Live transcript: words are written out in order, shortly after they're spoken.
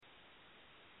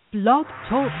Blog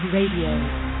Talk Radio.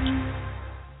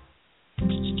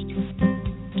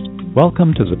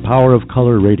 Welcome to the Power of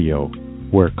Color Radio,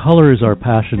 where color is our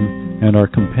passion and our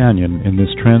companion in this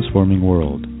transforming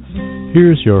world.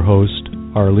 Here's your host,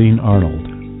 Arlene Arnold.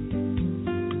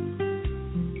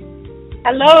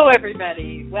 Hello,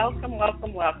 everybody. Welcome.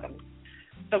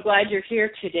 So glad you're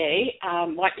here today.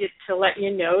 Want to let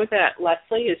you know that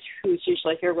Leslie, who's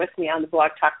usually here with me on the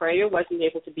Blog Talk Radio, wasn't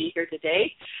able to be here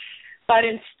today. But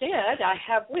instead, I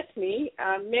have with me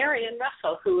Marion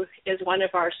Russell, who is one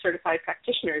of our certified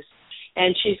practitioners,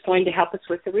 and she's going to help us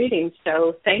with the reading.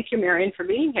 So thank you, Marion, for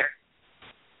being here.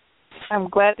 I'm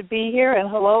glad to be here, and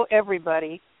hello,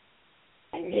 everybody.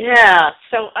 Yeah,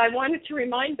 so I wanted to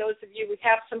remind those of you, we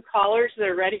have some callers that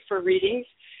are ready for readings,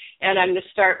 and I'm going to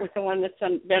start with the one that's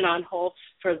been on hold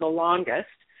for the longest.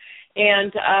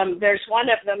 And there's one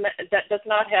of them that does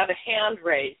not have a hand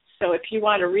raised. So if you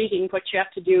want a reading, what you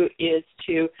have to do is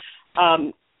to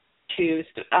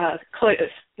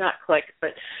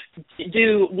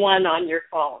do one on your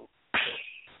phone.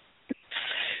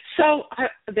 So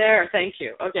there, thank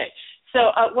you. Okay.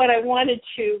 So what I wanted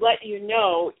to let you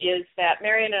know is that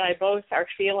Marion and I both are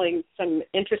feeling some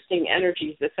interesting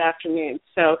energies this afternoon.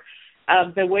 So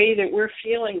the way that we're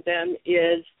feeling them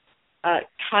is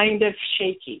kind of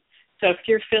shaky. So if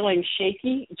you're feeling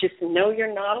shaky, just know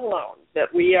you're not alone, that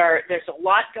there's a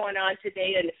lot going on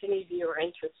today, and if any of you are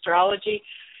into astrology,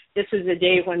 this is a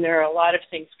day when there are a lot of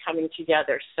things coming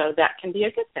together, so that can be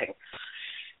a good thing.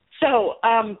 So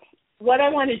what I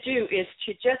want to do is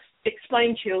to just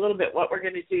explain to you a little bit what we're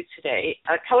going to do today.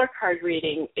 A color card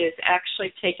reading is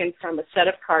actually taken from a set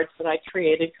of cards that I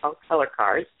created called Color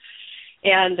Cards,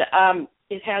 and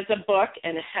it has a book,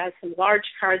 and it has some large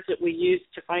cards that we use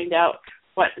to find out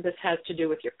what this has to do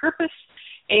with your purpose,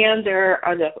 and there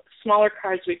are the smaller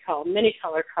cards we call mini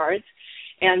color cards,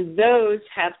 and those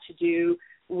have to do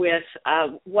with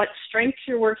what strength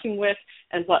you're working with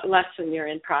and what lesson you're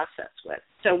in process with.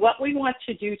 So what we want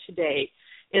to do today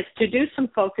is to do some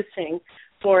focusing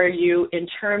for you in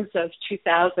terms of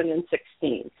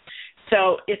 2016.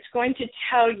 So it's going to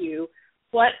tell you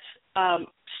what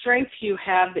strength you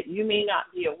have that you may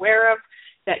not be aware of,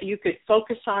 that you could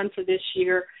focus on for this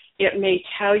year. It may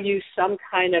tell you some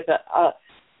kind of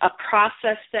a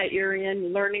process that you're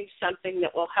in, learning something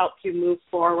that will help you move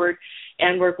forward,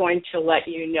 and we're going to let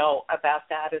you know about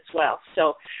that as well.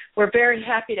 So we're very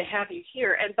happy to have you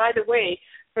here. And by the way,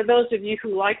 for those of you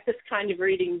who like this kind of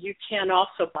reading, you can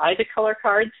also buy the color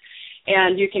cards,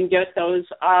 and you can get those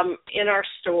in our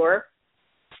store.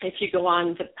 If you go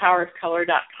on to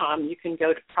powerofcolor.com, you can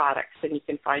go to products, and you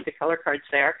can find the color cards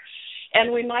there.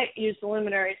 And we might use the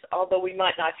luminaries, although we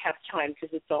might not have time because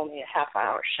it's only a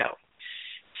half-hour show.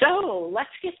 So let's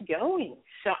get going.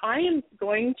 So I am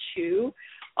going to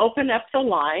open up the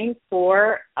line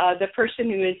for the person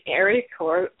who is area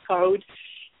code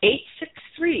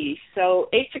 863. So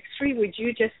 863, would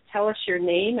you just tell us your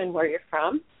name and where you're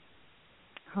from?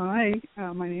 Hi,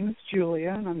 my name is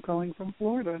Julia, and I'm calling from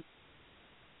Florida.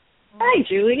 Hi,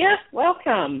 Julia.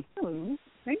 Welcome. Hello.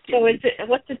 Thank you. So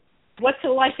what's it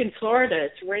like in Florida?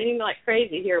 It's raining like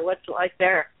crazy here. What's it like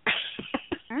there?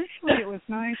 Actually, it was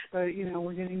nice, but,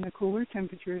 we're getting the cooler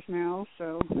temperatures now,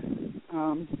 so in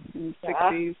the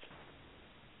 60s.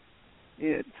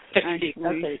 It's 60, actually...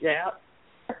 okay, yeah.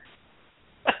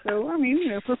 So,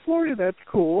 for Florida, that's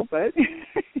cool, but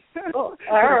all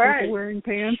right. People wearing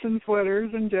pants and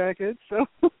sweaters and jackets, so...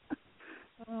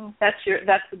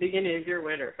 That's the beginning of your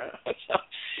winter. So,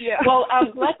 yeah. Well,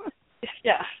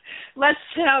 let's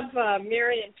have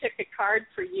Marion pick a card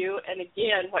for you. And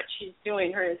again, what she's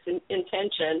doing, her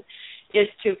intention, is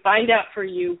to find out for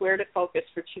you where to focus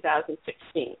for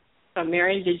 2016. So,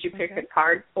 Marion, did you pick a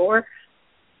card for?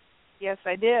 Yes,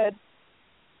 I did.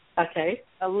 Okay.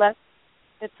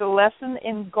 It's a lesson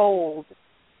in gold.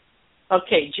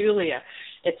 Okay, Julia,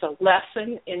 it's a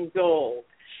lesson in gold.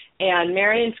 And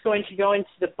Marion's going to go into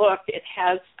the book. It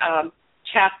has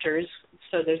chapters.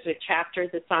 So there's a chapter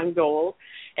that's on gold,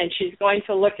 and she's going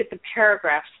to look at the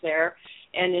paragraphs there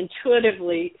and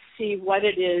intuitively see what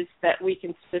it is that we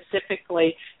can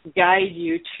specifically guide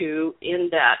you to in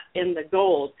the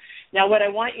gold. Now, what I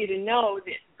want you to know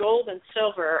that gold and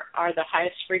silver are the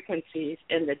highest frequencies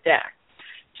in the deck.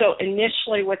 So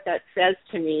initially what that says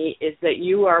to me is that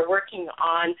you are working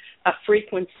on a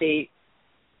frequency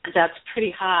that's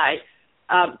pretty high.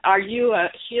 Are you a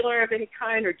healer of any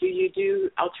kind, or do you do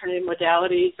alternative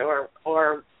modalities,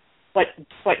 or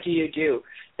what do you do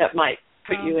that might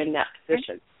put you in that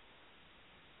position?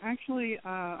 Actually,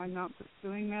 I'm not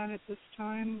pursuing that at this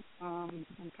time. I'm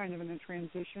kind of in a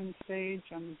transition stage.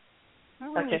 I'm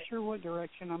not really sure what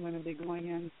direction I'm going to be going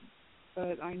in,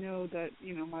 but I know that,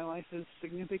 my life has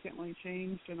significantly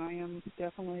changed, and I am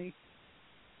definitely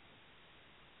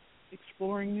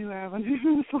exploring new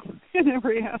avenues in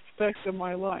every aspect of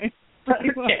my life.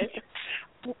 Okay.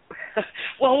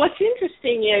 Well, what's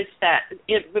interesting is that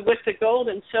with the gold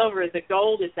and silver, the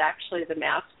gold is actually the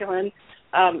masculine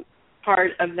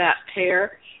part of that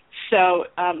pair. So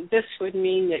this would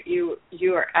mean that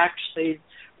you are actually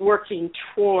working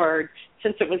toward,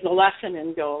 since it was a lesson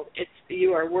in gold,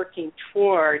 you are working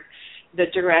toward the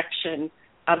direction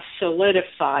of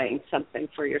solidifying something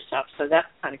for yourself. So that's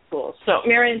kind of cool. So,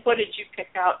 Marion, what did you pick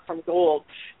out from gold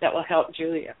that will help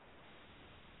Julia?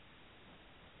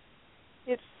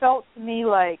 It felt to me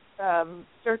like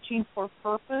searching for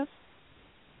purpose.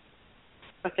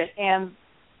 Okay. And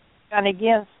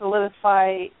again,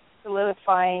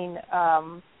 solidifying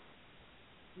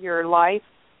your life.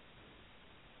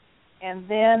 And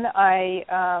then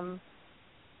that's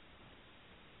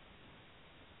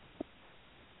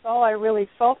all I really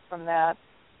felt from that.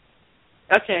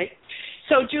 Okay.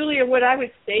 So, Julia, what I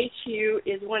would say to you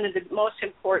is one of the most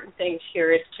important things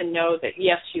here is to know that,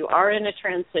 yes, you are in a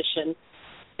transition,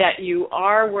 that you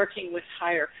are working with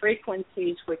higher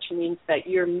frequencies, which means that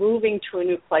you're moving to a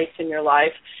new place in your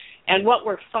life. And what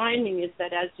we're finding is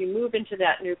that as you move into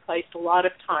that new place, a lot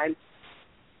of times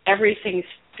everything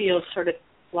feels sort of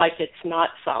like it's not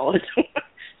solid.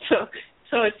 So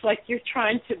it's like you're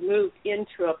trying to move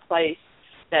into a place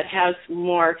that has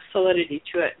more solidity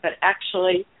to it. But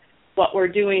actually, what we're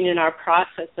doing in our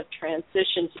process of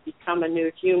transition to become a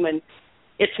new human,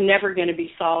 it's never going to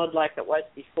be solid like it was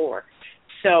before.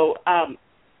 So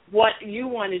what you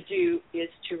want to do is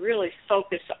to really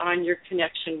focus on your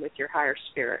connection with your higher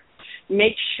spirit.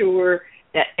 Make sure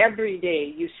that every day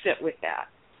you sit with that.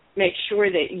 Make sure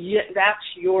that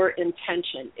that's your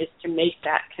intention, is to make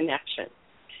that connection.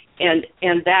 And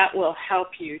that will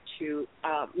help you to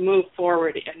move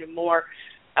forward in a more,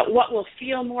 what will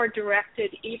feel more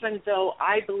directed, even though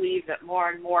I believe that more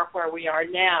and more where we are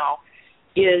now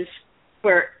is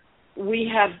where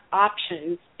we have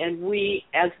options, and we,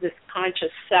 as this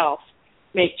conscious self,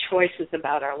 make choices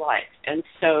about our life. And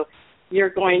so you're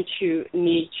going to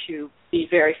need to be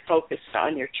very focused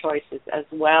on your choices as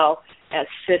well as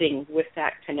sitting with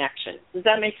that connection. Does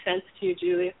that make sense to you,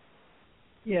 Julia?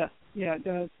 Yeah, it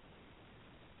does.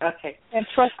 Okay. And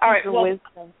trusting your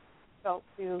wisdom. Felt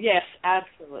too. Yes,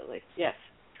 absolutely. Yes,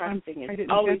 trusting I is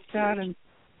didn't always catch that, and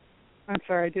I'm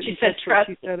sorry, I didn't she said catch trust.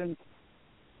 what she said. And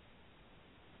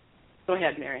go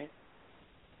ahead, Marion.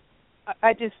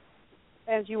 I just,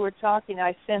 as you were talking,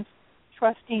 I sensed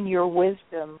trusting your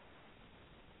wisdom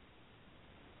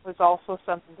was also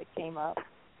something that came up.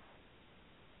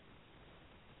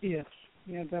 Yes,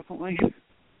 yeah, definitely.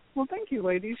 Well, thank you,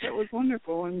 ladies. That was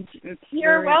wonderful, and it's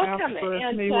You're very welcome. apt for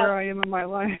and, me where I am in my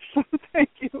life. So thank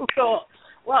you. Cool.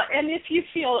 Well, and if you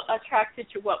feel attracted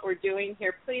to what we're doing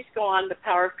here, please go on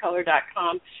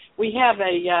thepowerofcolor.com. We have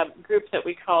a group that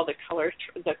we call the Color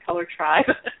Tribe.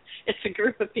 It's a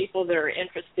group of people that are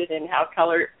interested in how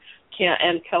color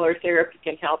and color therapy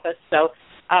can help us. So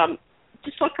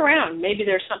just look around. Maybe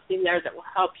there's something there that will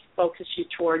help focus you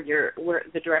toward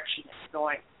the direction that you're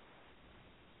going.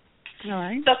 All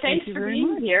right. So thanks for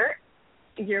being here.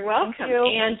 You're welcome. Thank you.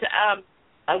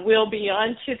 And we'll be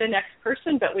on to the next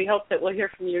person, but we hope that we'll hear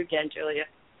from you again, Julia.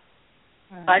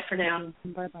 Right. Bye for now.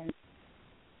 Bye-bye.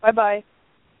 Bye-bye.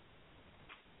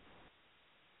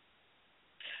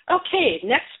 Okay,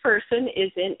 next person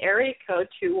is in area code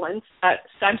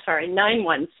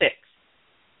 916.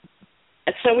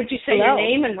 And so would you say Hello. your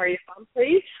name and where you're from,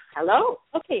 please? Hello.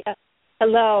 Okay.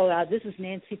 Hello. This is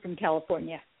Nancy from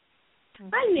California.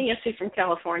 Hi, Nancy from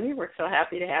California. We're so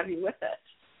happy to have you with us.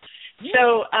 Yeah.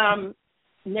 So,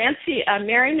 Nancy,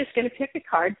 Marion is going to pick a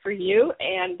card for you,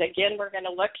 and again, we're going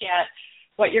to look at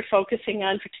what you're focusing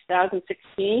on for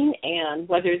 2016 and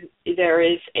whether there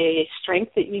is a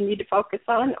strength that you need to focus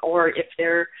on or if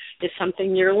there is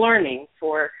something you're learning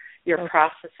for your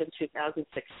process in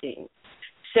 2016.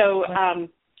 So,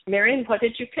 Marion, what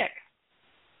did you pick?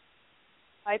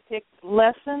 I picked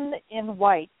Lesson in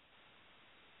White.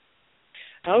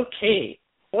 Okay.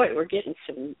 Boy, we're getting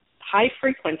some high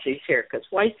frequencies here because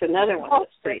white's another one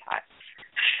that's pretty high.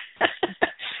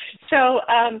 So,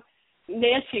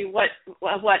 Nancy, what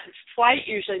white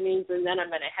usually means, and then I'm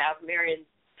going to have Marion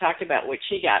talk about what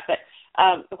she got, but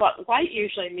what white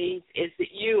usually means is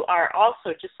that you are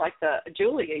also, just like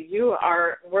Julia, you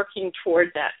are working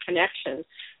toward that connection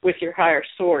with your higher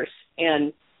source,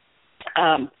 and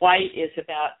white is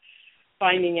about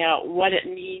finding out what it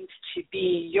means to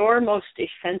be your most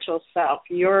essential self,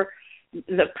 your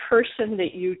the person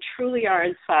that you truly are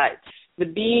inside, the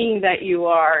being that you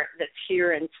are that's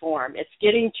here in form. It's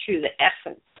getting to the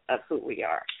essence of who we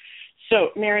are. So,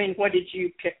 Marion, what did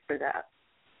you pick for that?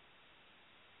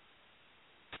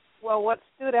 Well, what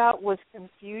stood out was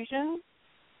confusion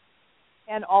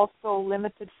and also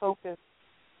limited focus.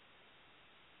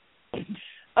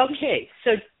 Okay,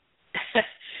 so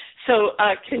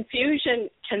confusion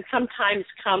can sometimes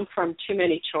come from too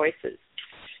many choices.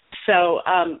 So,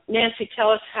 Nancy,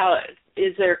 tell us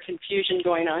is there confusion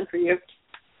going on for you?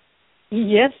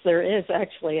 Yes, there is,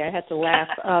 actually. I had to laugh.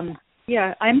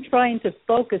 Yeah, I'm trying to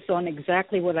focus on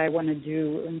exactly what I want to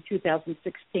do in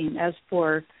 2016. As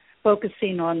for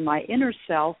focusing on my inner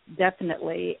self,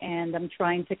 definitely, and I'm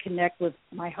trying to connect with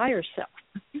my higher self.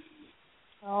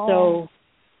 Oh.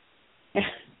 So,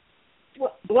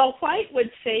 well, White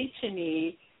would say to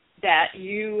me that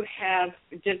you have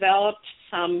developed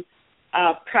some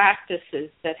practices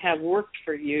that have worked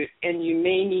for you, and you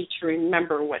may need to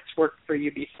remember what's worked for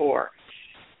you before.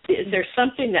 Is there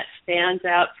something that stands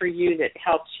out for you that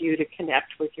helps you to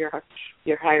connect with your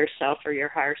higher self or your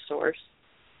higher source?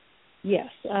 Yes.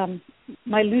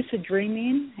 My lucid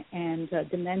dreaming and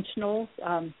dimensional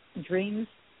dreams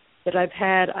that I've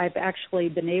had, I've actually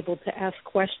been able to ask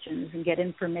questions and get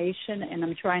information, and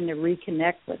I'm trying to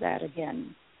reconnect with that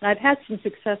again. And I've had some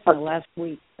success in the last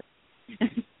week.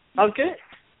 Oh, good.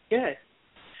 Good.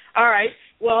 All right.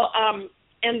 Well,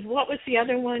 and what was the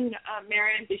other one,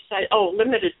 Marion, besides,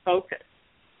 limited focus.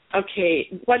 Okay.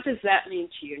 What does that mean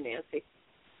to you, Nancy?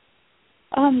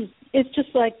 It's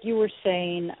just like you were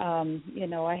saying,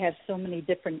 I have so many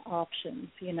different options,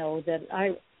 that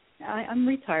I'm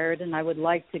retired and I would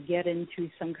like to get into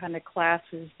some kind of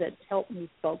classes that help me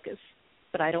focus,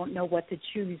 but I don't know what to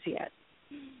choose yet.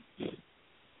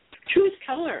 Choose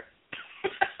color.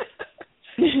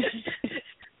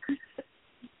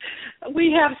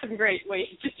 We have some great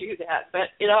ways to do that, but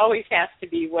it always has to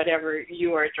be whatever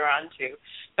you are drawn to.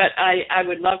 But I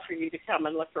would love for you to come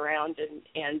and look around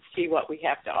and see what we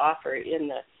have to offer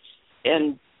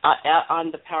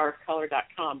on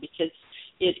thepowerofcolor.com, because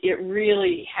it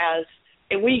really has.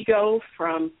 And we go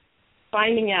from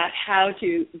finding out how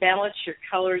to balance your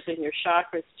colors and your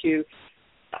chakras to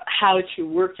how to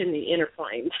work in the inner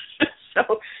plane.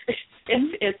 So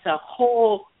it's a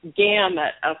whole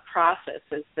gamut of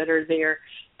processes that are there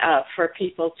for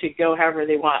people to go however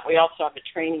they want. We also have a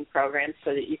training program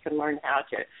so that you can learn how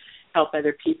to help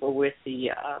other people with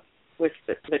the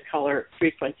color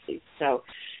frequency. So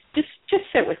just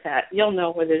sit with that. You'll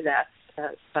know whether that's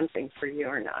something for you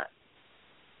or not.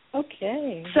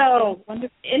 Okay. So,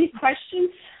 any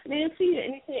questions, Nancy?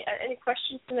 Any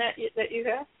questions from that you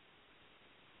have?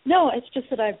 No, it's just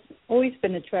that I've always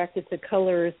been attracted to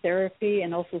color therapy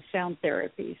and also sound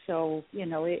therapy. So,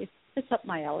 it's up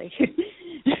my alley.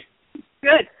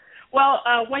 Good. Well,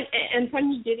 when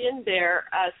you get in there,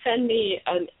 send me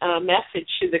a message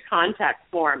to the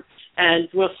contact form, and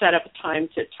we'll set up a time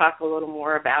to talk a little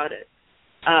more about it.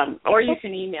 Or you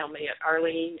can email me at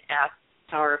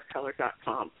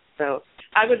arlene@powerofcolor.com. So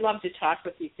I would love to talk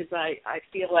with you because I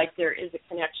feel like there is a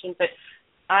connection, but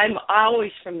I'm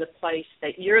always from the place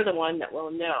that you're the one that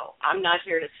will know. I'm not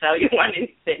here to sell you on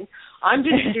anything. I'm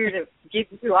just here to give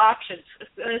you options,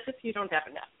 as if you don't have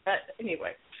enough. But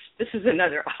anyway, this is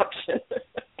another option.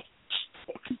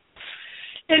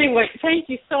 Anyway, thank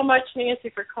you so much, Nancy,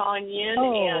 for calling in,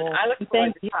 and I look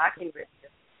forward to talking with you.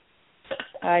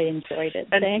 I enjoyed it.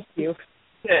 Thank you.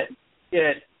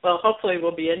 Good. Well, hopefully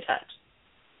we'll be in touch.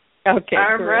 Okay,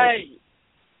 all great.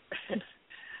 Right.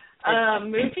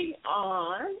 Moving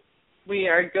on, we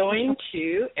are going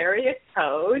to area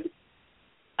code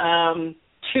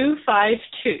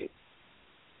 252.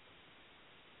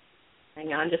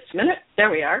 Hang on just a minute. There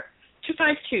we are.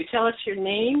 252. Tell us your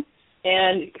name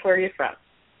and where you're from.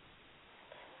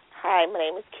 Hi, my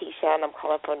name is Keisha, and I'm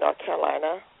calling from North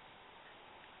Carolina.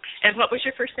 And what was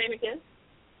your first name again?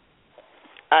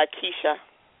 Keisha.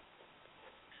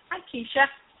 Hi, Keisha.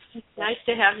 Nice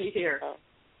to have you here.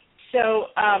 So,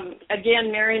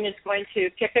 again, Marion is going to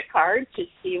pick a card to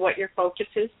see what your focus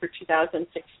is for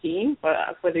 2016,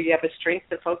 whether you have a strength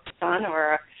to focus on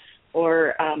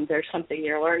or there's something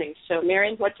you're learning. So,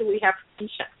 Marion, what do we have for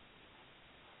Keisha?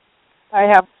 I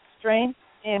have strength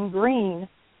in green.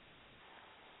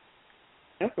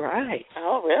 All right.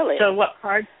 Oh, really? So what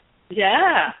card?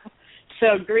 Yeah.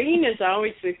 So green is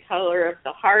always the color of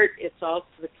the heart. It's also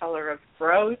the color of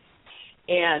growth.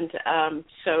 And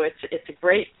so it's a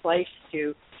great place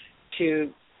to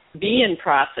be in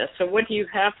process. So what do you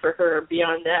have for her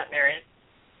beyond that, Marion?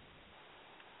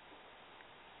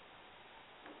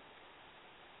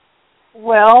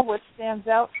 Well, what stands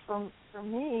out for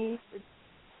me, it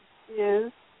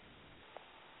is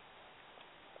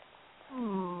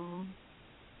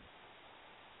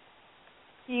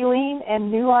healing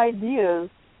and new ideas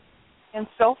and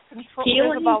self-control.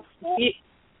 Healing?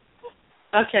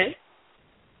 Okay.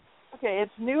 Okay,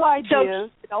 it's new ideas,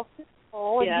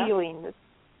 self-control, and healing.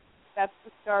 That's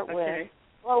to start with.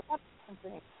 Well, what's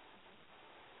something?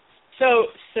 So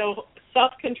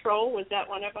self-control, was that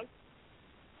one of them?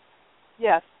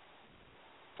 Yes.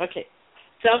 Okay.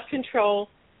 Self-control,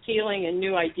 healing, and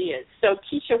new ideas. So,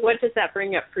 Keisha, what does that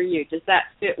bring up for you? Does that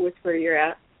fit with where you're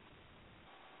at?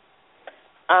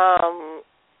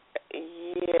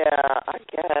 Yeah, I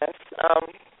guess.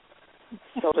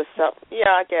 So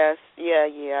I guess.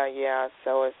 Yeah.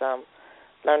 So it's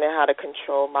learning how to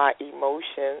control my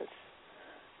emotions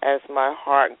as my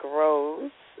heart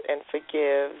grows and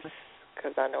forgives,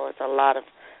 because I know I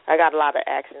got a lot of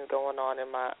actions going on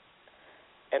in my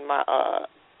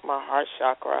heart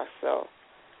chakra. So.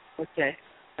 Okay.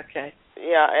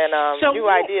 Yeah, and new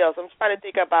ideas. I'm trying to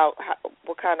think about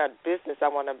what kind of business I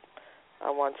want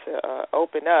to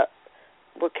open up.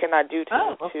 What can I do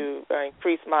to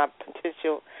increase my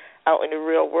potential out in the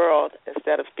real world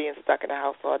instead of being stuck in the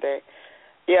house all day?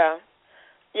 Yeah,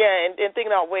 and thinking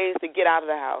about ways to get out of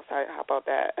the house. How about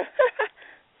that?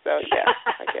 So, yeah,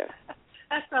 I guess.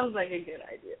 That sounds like a good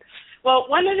idea. Well,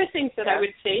 one of the things that I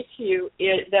would say to you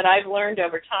is that I've learned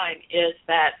over time is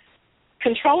that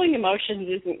controlling emotions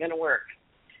isn't going to work.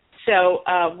 So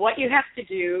what you have to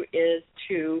do is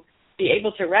to be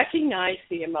able to recognize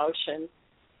the emotion,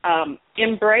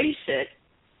 embrace it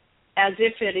as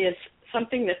if it is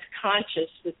something that's conscious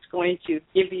that's going to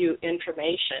give you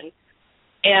information.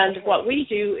 And what we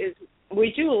do is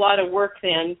we do a lot of work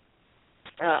then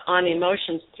on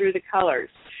emotions through the colors,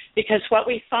 because what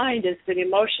we find is that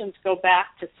emotions go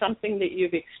back to something that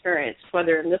you've experienced,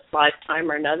 whether in this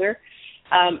lifetime or another,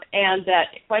 and that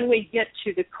when we get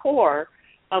to the core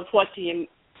of what the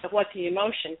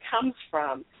emotion comes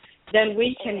from, then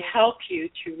we can help you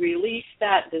to release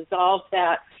that, dissolve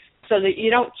that, so that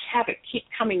you don't have it keep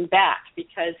coming back.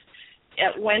 Because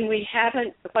when we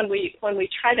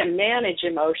try to manage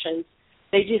emotions,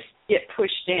 they just get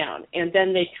pushed down, and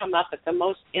then they come up at the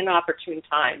most inopportune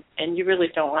time, and you really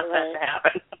don't want that to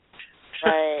happen.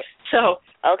 Right. So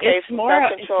it's more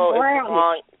self-control is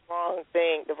the wrong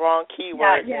thing, the wrong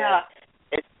keyword. Yeah.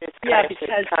 It's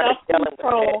because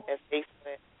self-control.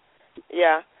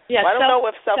 Yeah. Well, I don't know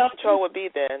what self-control would be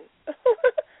then.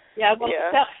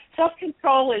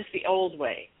 Self-control is the old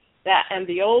way. And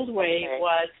the old way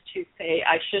was to say,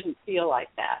 I shouldn't feel like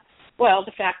that. Well,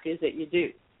 the fact is that you do.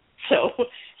 So,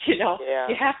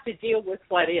 you have to deal with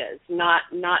what is, not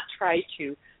try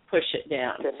to push it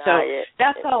down. Deny it.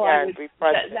 That's all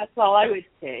I would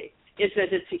say, is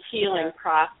that it's a healing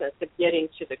process of getting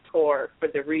to the core for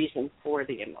the reason for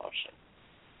the emotion.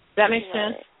 Does that make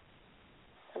sense?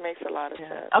 That makes a lot of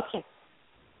sense. Okay.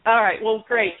 All right. Well,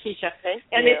 great, Keisha. Thank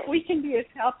and you. If we can be of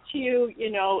help to you,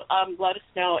 let us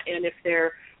know. And if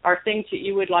there are things that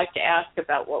you would like to ask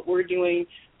about what we're doing,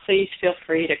 please feel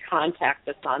free to contact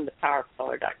us on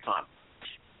thepowerofcolor.com.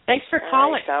 Thanks for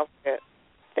calling. Sounds good.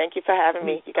 Thank you for having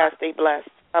me. You guys stay blessed.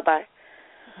 Bye-bye.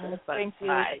 Thank you.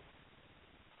 Bye.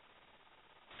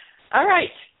 All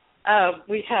right.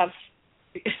 We have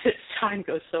 – time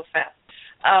goes so fast.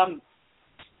 All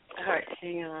right.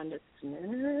 Hang on just a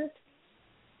minute.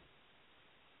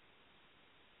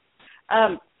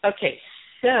 Okay.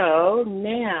 So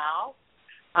now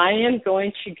I am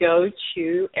going to go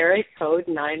to area code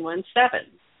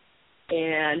 917.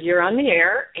 And you're on the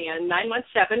air. And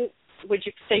 917, would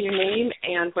you say your name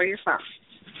and where you're from?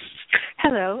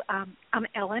 Hello. I'm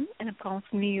Ellen, and I'm calling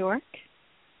from New York.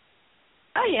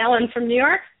 Hi, Ellen from New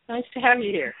York. Nice to have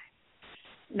you here.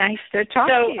 Nice to talk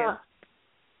to you.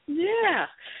 Yeah.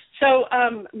 So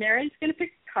Mary's going to pick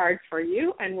a card for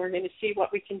you, and we're going to see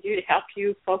what we can do to help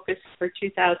you focus for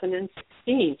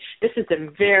 2016. This is a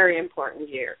very important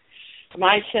year.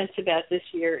 My sense about this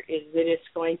year is that it's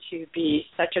going to be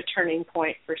such a turning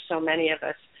point for so many of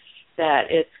us that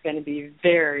it's going to be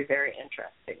very, very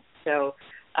interesting. So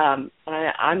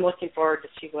I'm looking forward to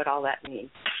see what all that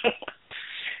means.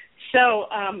 So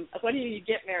what do you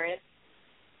get, Marion?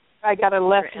 I got a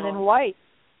lesson in white.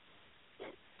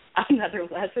 Another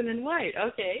lesson in white.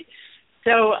 Okay.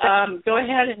 So go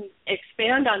ahead and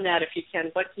expand on that if you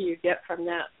can. What do you get from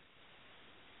that?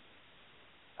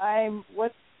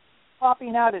 What's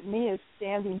popping out at me is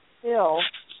standing still.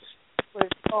 That's what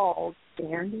it's called.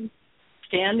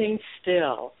 Standing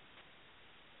still.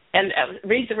 And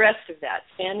read the rest of that.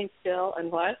 Standing still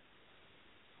and what?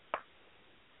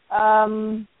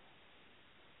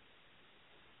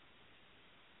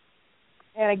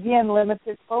 And again,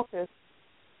 limited focus.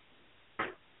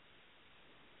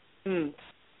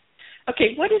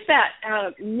 Okay, what does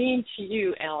that mean to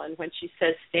you, Ellen, when she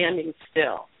says standing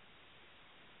still?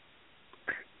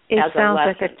 It sounds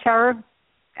like a terror.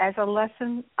 As a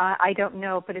lesson, I don't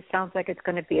know, but it sounds like it's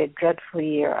going to be a dreadful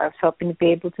year. I was hoping to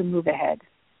be able to move ahead.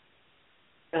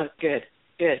 Oh, good.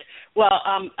 Well,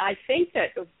 I think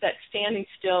that standing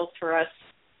still for us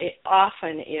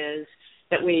often is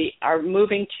that we are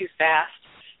moving too fast,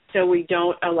 so we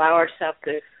don't allow ourselves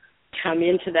to come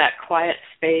into that quiet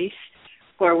space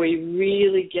where we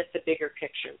really get the bigger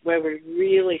picture, where we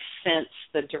really sense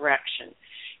the direction.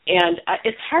 And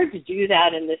it's hard to do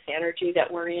that in this energy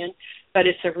that we're in, but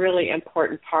it's a really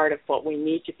important part of what we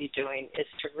need to be doing is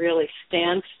to really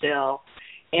stand still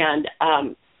and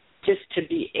just to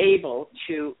be able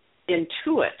to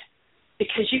intuit,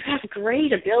 because you have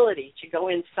great ability to go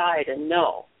inside and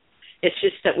know. It's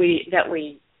just that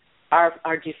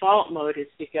our default mode is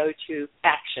to go to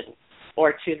action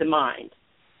or to the mind,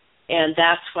 and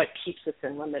that's what keeps us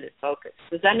in limited focus.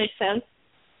 Does that make sense?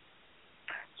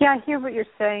 Yeah, I hear what you're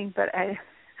saying, but I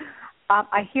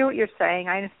hear what you're saying.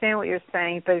 I understand what you're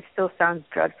saying, but it still sounds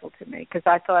dreadful to me because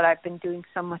I thought I've been doing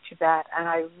so much of that, and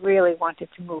I really wanted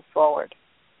to move forward.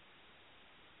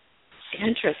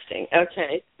 Interesting.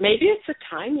 Okay. Maybe it's a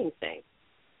timing thing.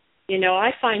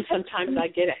 I find sometimes I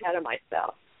get ahead of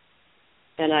myself,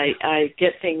 and I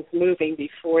get things moving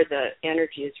before the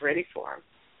energy is ready for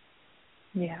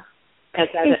them. Yeah. Has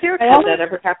that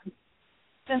ever happened?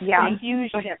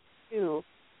 Confusion, too.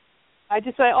 I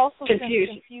also sense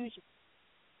confusion.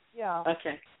 Yeah.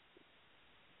 Okay.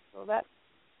 So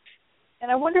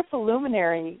and I wonder if the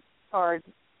luminary card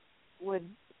would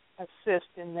assist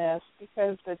in this,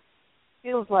 because it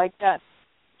feels like that.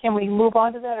 Can we move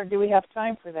on to that, or do we have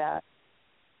time for that?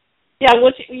 Yeah,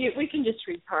 well, we can just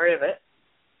read part of it.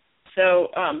 So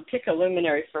pick a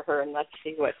luminary for her, and let's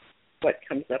see what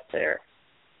comes up there.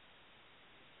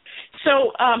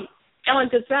 So, Ellen,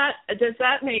 does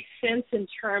that make sense in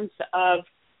terms of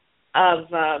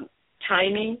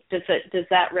timing? Does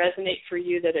that resonate for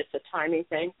you, that it's a timing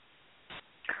thing?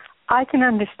 I can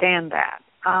understand that,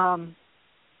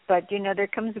 but there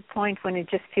comes a point when it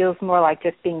just feels more like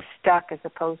just being stuck as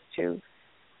opposed to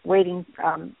waiting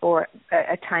for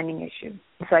a timing issue.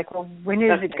 It's like, well, when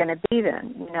is it going to be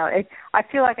then? I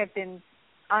feel like I've been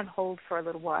on hold for a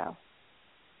little while.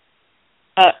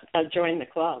 Join the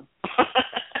club.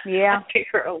 Yeah. I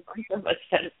figure a lot of us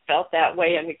have felt that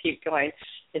way, and we keep going,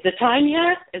 is it time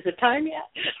yet? Is it time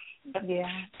yet?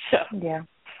 Yeah. Yeah.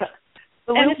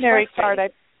 The luminary card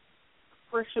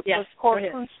was Core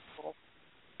Crucible.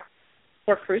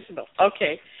 Core Crucible.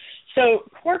 Okay. So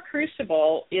Core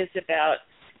Crucible is about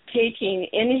taking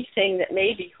anything that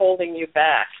may be holding you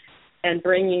back and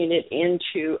bringing it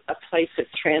into a place of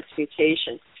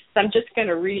transmutation. So I'm just going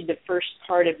to read the first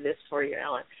part of this for you,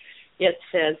 Ellen. It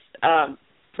says,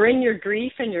 bring your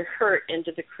grief and your hurt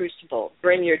into the crucible.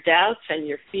 Bring your doubts and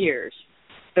your fears.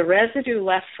 The residue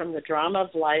left from the drama of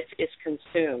life is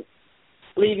consumed,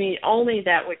 leaving only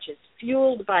that which is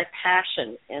fueled by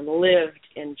passion and lived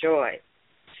in joy.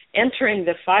 Entering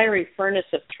the fiery furnace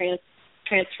of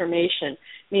transformation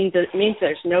means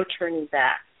there's no turning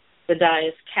back. The die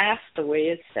is cast, the way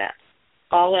is set.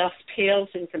 All else pales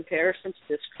in comparison to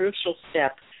this crucial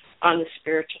step on the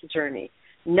spiritual journey.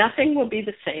 Nothing will be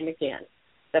the same again.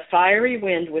 The fiery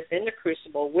wind within the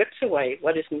crucible whips away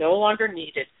what is no longer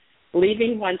needed,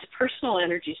 leaving one's personal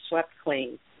energy swept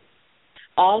clean.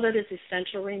 All that is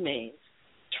essential remains.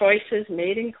 Choices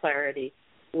made in clarity,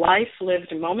 life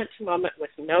lived moment to moment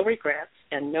with no regrets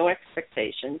and no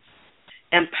expectations.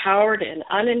 Empowered and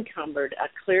unencumbered, a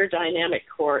clear dynamic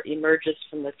core emerges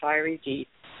from the fiery deep.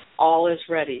 All is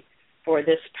ready for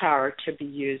this power to be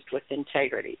used with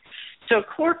integrity. So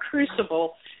Core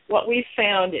Crucible, what we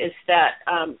found is that,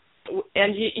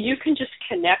 and you can just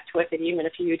connect with it even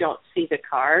if you don't see the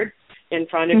card in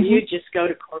front of you. Just go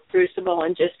to Core Crucible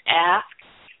and just ask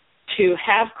to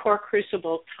have Core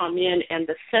Crucible come in, and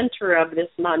the center of this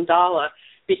mandala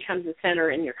becomes the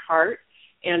center in your heart,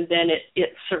 and then it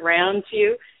surrounds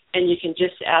you, and you can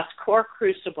just ask Core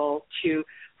Crucible to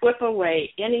whip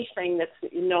away anything that's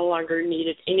no longer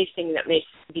needed, anything that may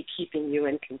be keeping you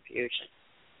in confusion.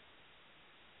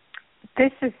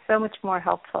 This is so much more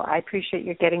helpful. I appreciate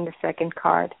you getting the second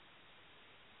card.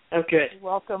 Oh, good. You're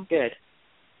welcome. Good.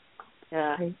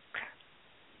 Yeah.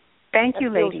 Thank you,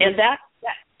 ladies.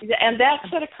 And that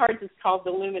set of cards is called the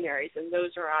Luminaries, and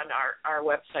those are on our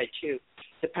website, too,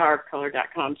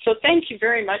 thepowerofcolor.com. So thank you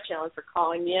very much, Ellen, for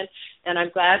calling me in, and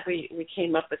I'm glad we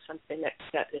came up with something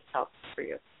that is helpful for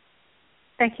you.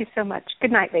 Thank you so much.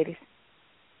 Good night, ladies.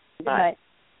 Bye.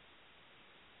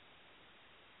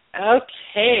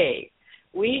 Okay.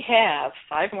 We have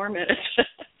 5 more minutes.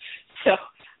 So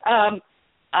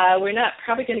we're not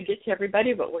probably going to get to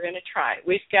everybody, but we're going to try.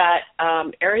 We've got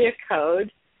area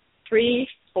code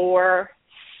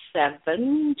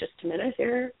 347. Just a minute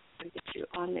here. Let me get you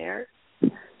on there.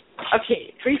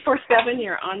 Okay, 347,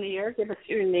 you're on the air. Give us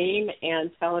your name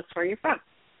and tell us where you're from.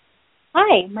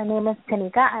 Hi, my name is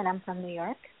Tanika, and I'm from New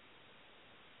York.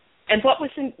 And what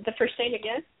was the first name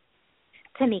again?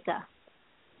 Tanika.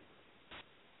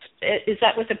 Is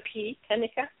that with a P,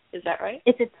 Tanika? Is that right?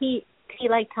 It's a T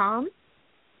like Tom.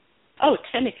 Oh,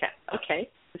 Tanika. Okay.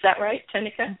 Is that right,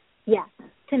 Tanika? Yeah,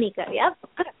 Tanika, yep.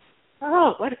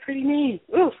 Oh, what a pretty name.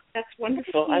 Ooh, that's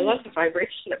wonderful. I love the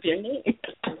vibration of your name.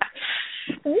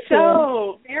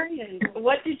 So, Marion,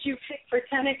 what did you pick for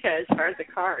Tanika as far as a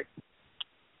card?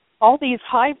 All these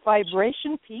high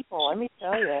vibration people, let me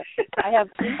tell you. I have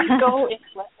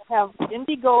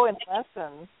indigo in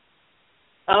lessons.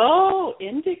 Oh,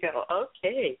 indigo.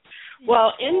 Okay.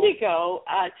 Well, indigo,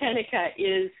 Tanika,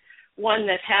 is one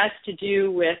that has to do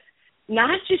with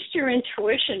not just your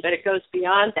intuition, but it goes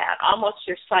beyond that, almost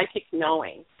your psychic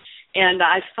knowing. And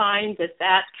I find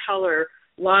that color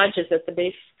lodges at the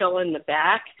base skull in the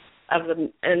back of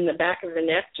the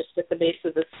neck, just at the base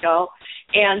of the skull.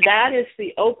 And that is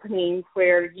the opening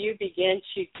where you begin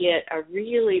to get a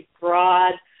really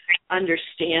broad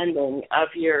understanding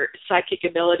of your psychic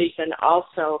abilities and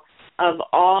also of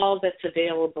all that's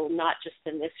available, not just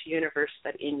in this universe,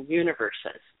 but in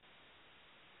universes.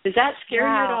 Does that scare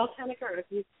you at all, Tanika, or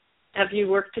have you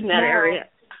worked in that area?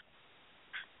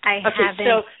 I haven't.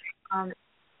 So,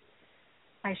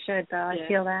 I should, though. I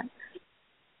feel that.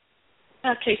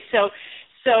 Okay, so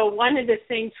one of the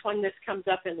things when this comes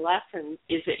up in lessons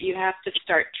is that you have to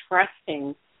start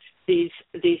trusting these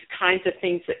kinds of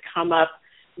things that come up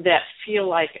that feel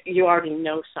like you already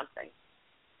know something.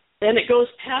 Then it goes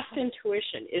past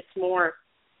intuition. It's more,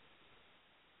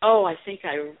 I think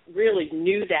I really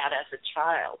knew that as a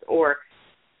child, or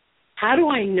how do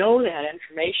I know that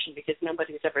information because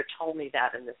nobody's ever told me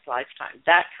that in this lifetime?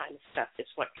 That kind of stuff is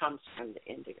what comes from the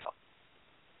indigo.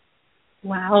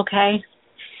 Wow, okay.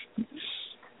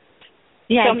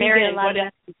 Yeah, so I bury a lot of...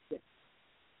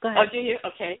 Go ahead. Oh, do you?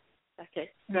 Okay.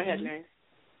 Go ahead, Mary.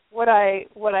 What I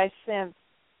sense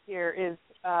here is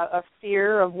a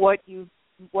fear of what you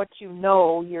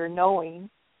know you're knowing,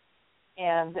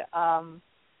 and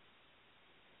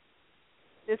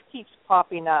this keeps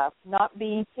popping up, not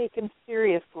being taken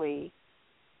seriously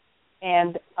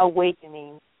and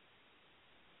awakening.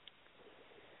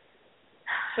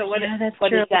 So what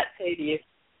does that say to you?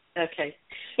 Okay.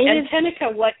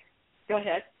 Tanika, what? Go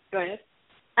ahead.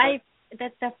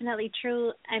 That's definitely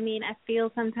true. I mean, I feel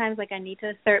sometimes like I need to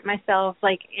assert myself,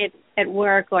 like at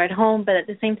work or at home, but at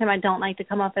the same time, I don't like to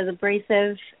come off as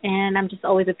abrasive, and I'm just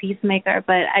always a peacemaker.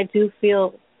 But I do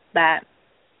feel that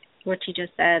what you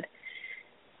just said.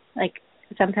 Like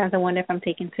sometimes I wonder if I'm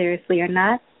taken seriously or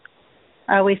not.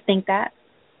 I always think that.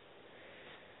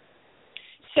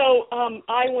 So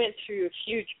I went through a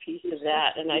huge piece of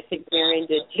that, and I think Marion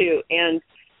did too. And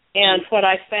what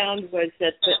I found was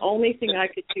that the only thing I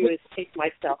could do is take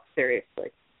myself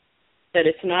seriously. That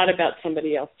it's not about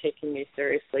somebody else taking me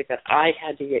seriously, but I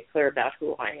had to get clear about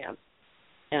who I am.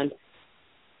 And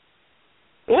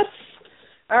whoops.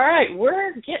 All right,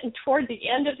 we're getting toward the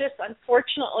end of this.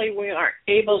 Unfortunately, we aren't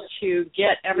able to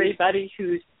get everybody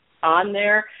who's on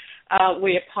there.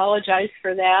 We apologize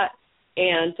for that.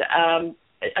 And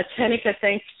Tanika,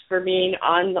 thanks for being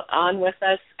on with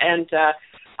us. And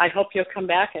I hope you'll come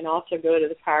back and also go to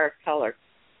the Power of Color.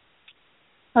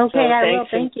 Okay, I will.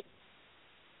 Thank you.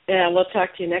 Yeah, we'll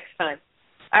talk to you next time.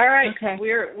 All right, okay.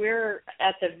 We're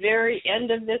at the very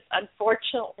end of this.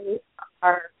 Unfortunately,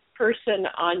 our person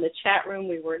on the chat room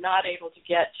we were not able to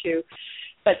get to.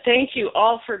 But thank you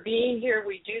all for being here.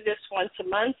 We do this once a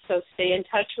month, so stay in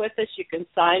touch with us. You can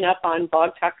sign up on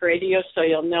Blog Talk Radio so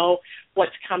you'll know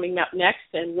what's coming up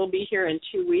next. And we'll be here in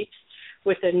 2 weeks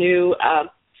with a new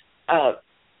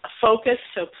focus,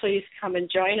 so please come and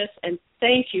join us. And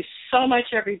thank you so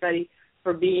much, everybody,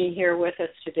 for being here with us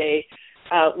today.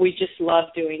 We just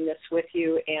love doing this with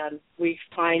you, and we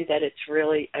find that it's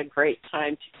really a great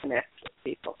time to connect with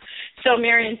people. So,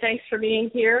 Marion, thanks for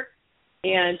being here.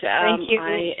 And thank you.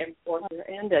 I am going to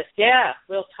end this. Yeah,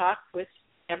 we'll talk with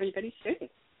everybody soon.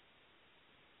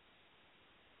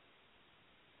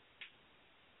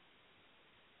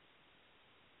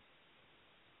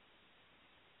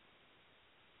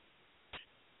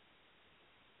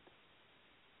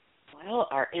 Well,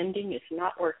 our ending is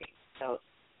not working, so...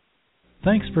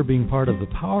 Thanks for being part of the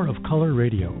Power of Color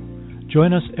Radio.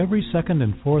 Join us every second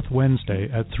and fourth Wednesday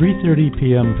at 3:30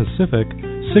 p.m. Pacific,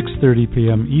 6:30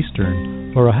 p.m.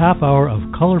 Eastern for a half hour of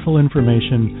colorful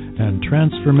information and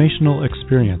transformational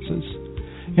experiences.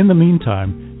 In the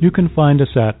meantime, you can find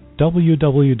us at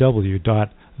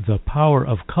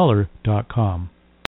www.thepowerofcolor.com.